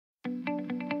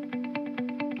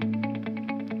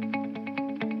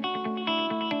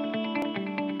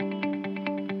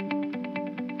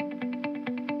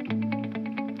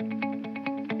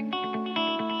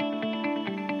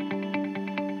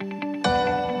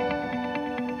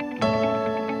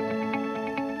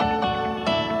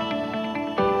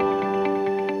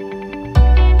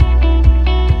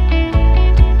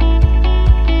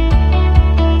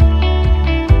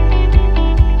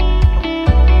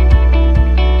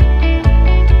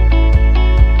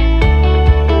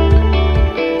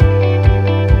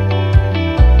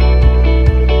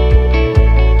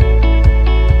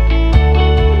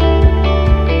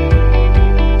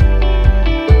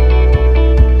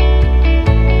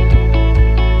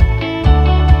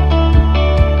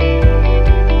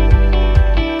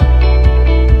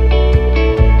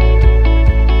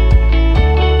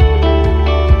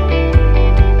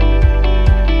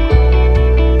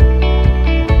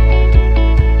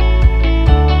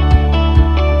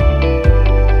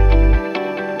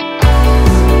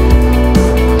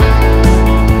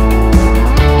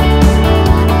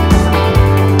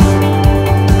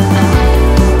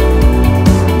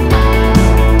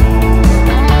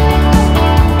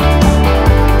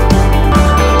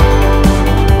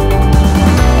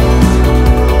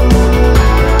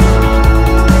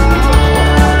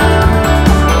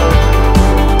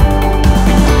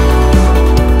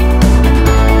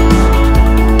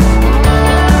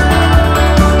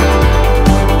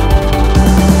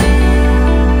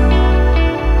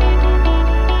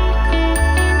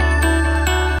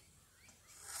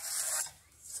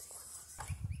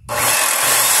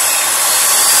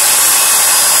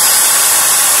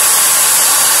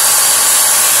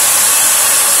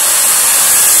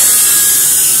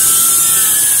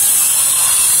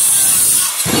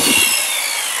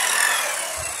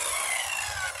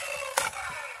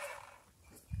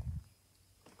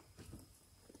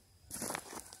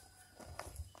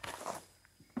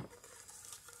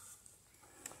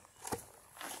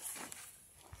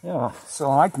Yeah,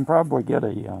 so I can probably get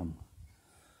a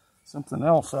something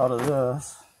else out of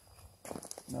this.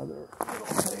 Another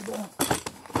little table.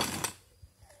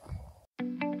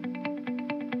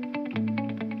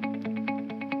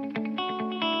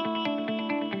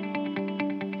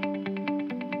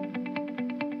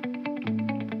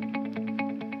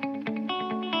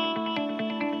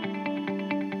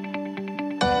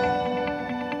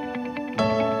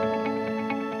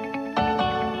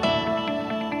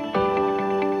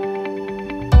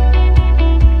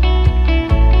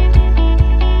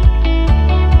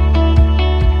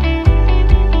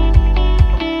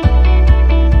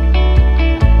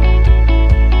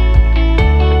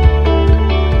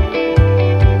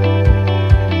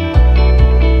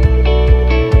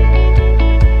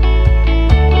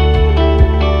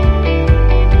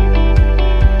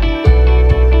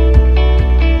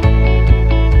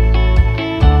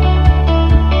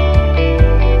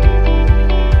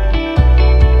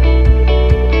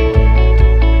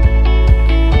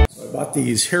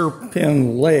 These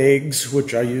hairpin legs,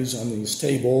 which I use on these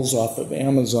tables off of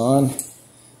Amazon.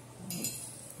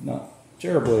 Not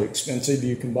terribly expensive.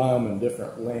 You can buy them in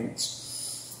different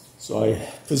lengths. So I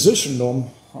positioned them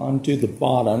onto the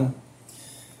bottom,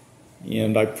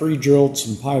 and I pre-drilled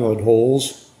some pilot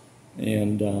holes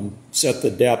and set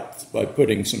the depth by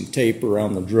putting some tape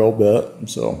around the drill bit. And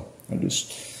so I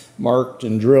just marked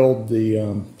and drilled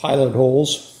the pilot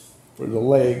holes for the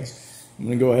legs. I'm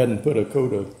going to go ahead and put a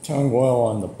coat of tung oil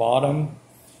on the bottom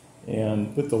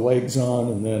and put the legs on,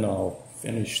 and then I'll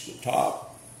finish the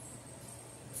top.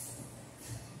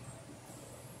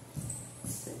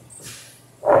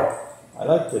 I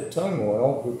like the tung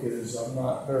oil because I'm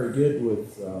not very good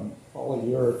with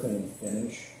polyurethane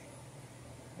finish,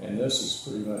 and this is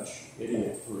pretty much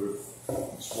idiot proof.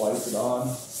 Just wipe it on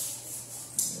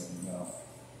and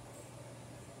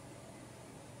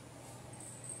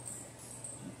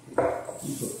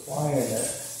keep applying it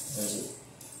as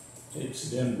it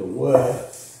takes it into the wood,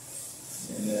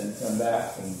 and then come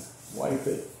back and wipe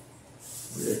it,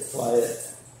 reapply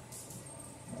it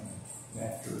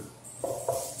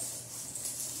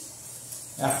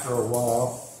after a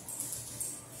while.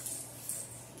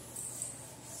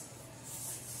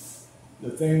 The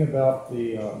thing about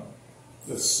the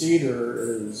cedar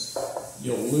is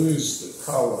you'll lose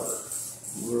the color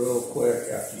real quick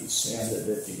after you sand it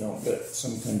if you don't get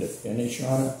some kind of finish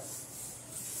on it.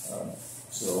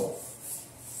 So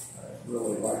I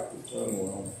really like the tung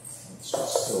oil. It's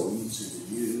just so easy to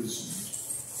use.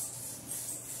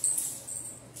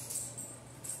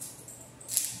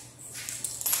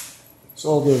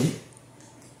 So the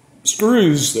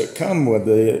screws that come with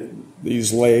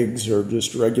these legs are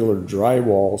just regular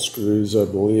drywall screws, I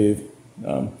believe.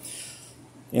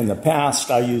 In the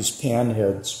past, I used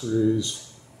panhead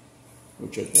screws,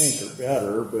 which I think are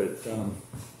better, but I'm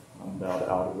about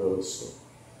out of those, so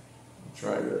I'll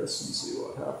try this and see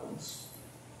what happens.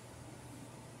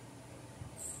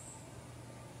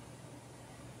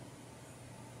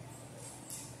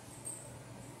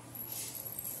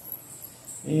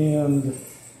 And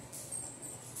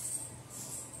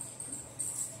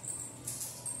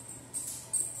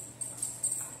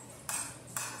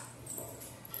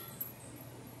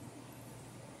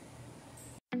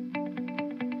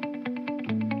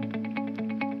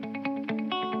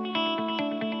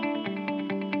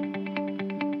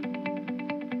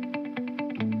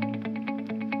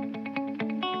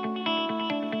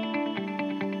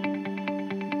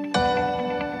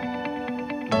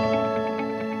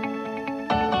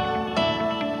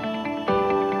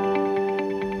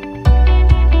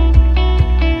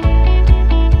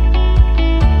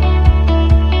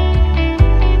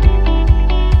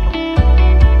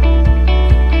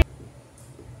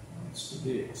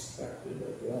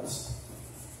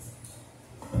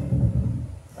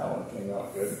that one came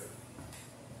out good.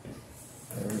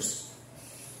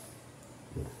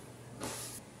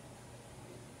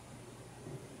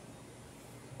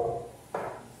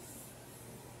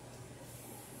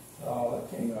 Oh,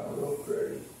 that came out real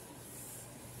pretty.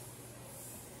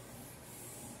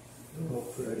 Real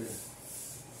pretty.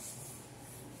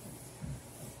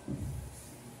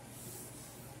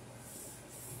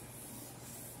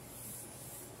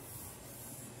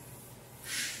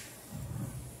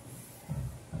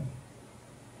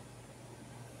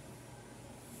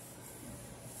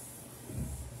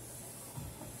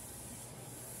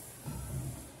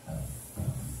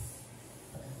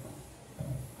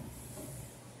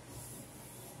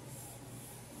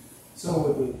 So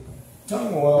with the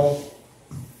tung oil,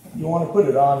 you want to put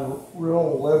it on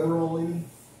real liberally,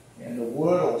 and the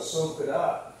wood will soak it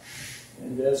up.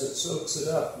 And as it soaks it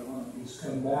up, you want to just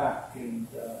come back and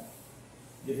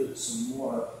give it some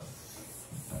more.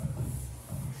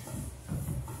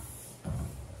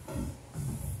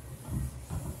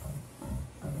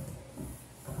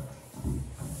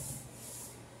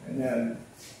 And then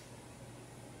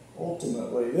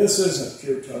ultimately, this isn't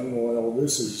pure tung oil.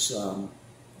 This is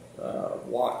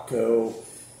Watco.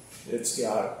 It's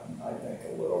got, I think,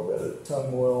 a little bit of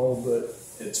tung oil, but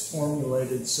it's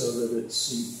formulated so that it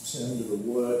seeps into the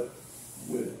wood.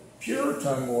 With pure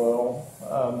tung oil,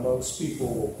 most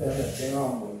people will pen it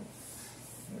down with,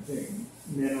 I think,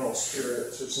 mineral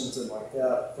spirits or something like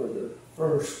that for their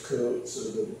first coat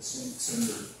so that it sinks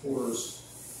into the pores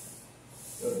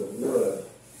of the wood.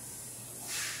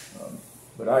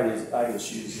 But I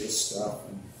just use this stuff,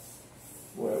 and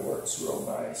boy, it works real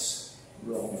nice,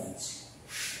 real nice.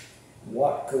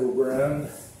 Watco brand. You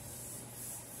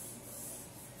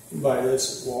can buy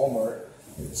this at Walmart.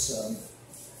 It's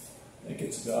I think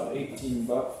it's about 18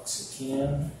 bucks a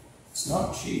can. It's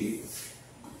not cheap,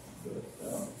 but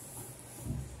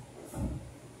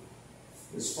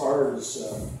as far as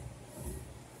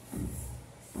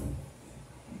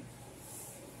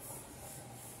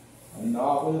a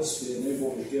novice being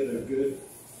able to get a good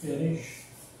finish,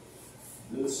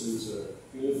 this is a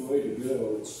good way to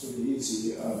go. It's pretty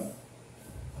easy. I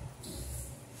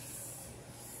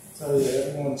tell you,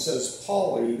 everyone says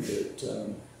poly, but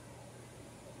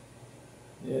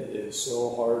it is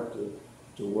so hard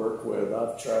to work with.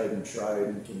 I've tried and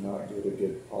cannot get a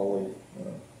good poly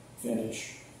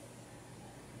finish.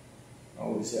 I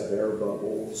always have air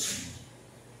bubbles.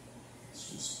 It's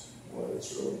just, boy,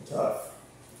 it's really tough.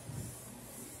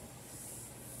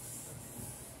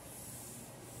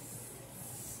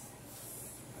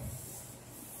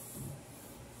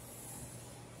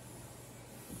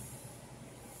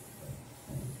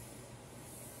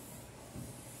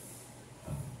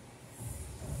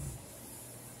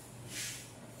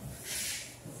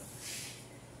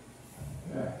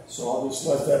 So I'll just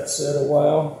let that sit a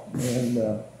while,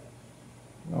 and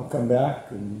I'll come back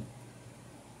and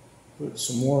put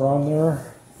some more on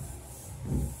there.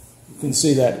 You can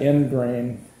see that end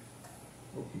grain.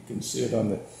 Hope you can see it on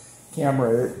the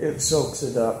camera. It soaks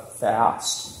it up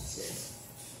fast.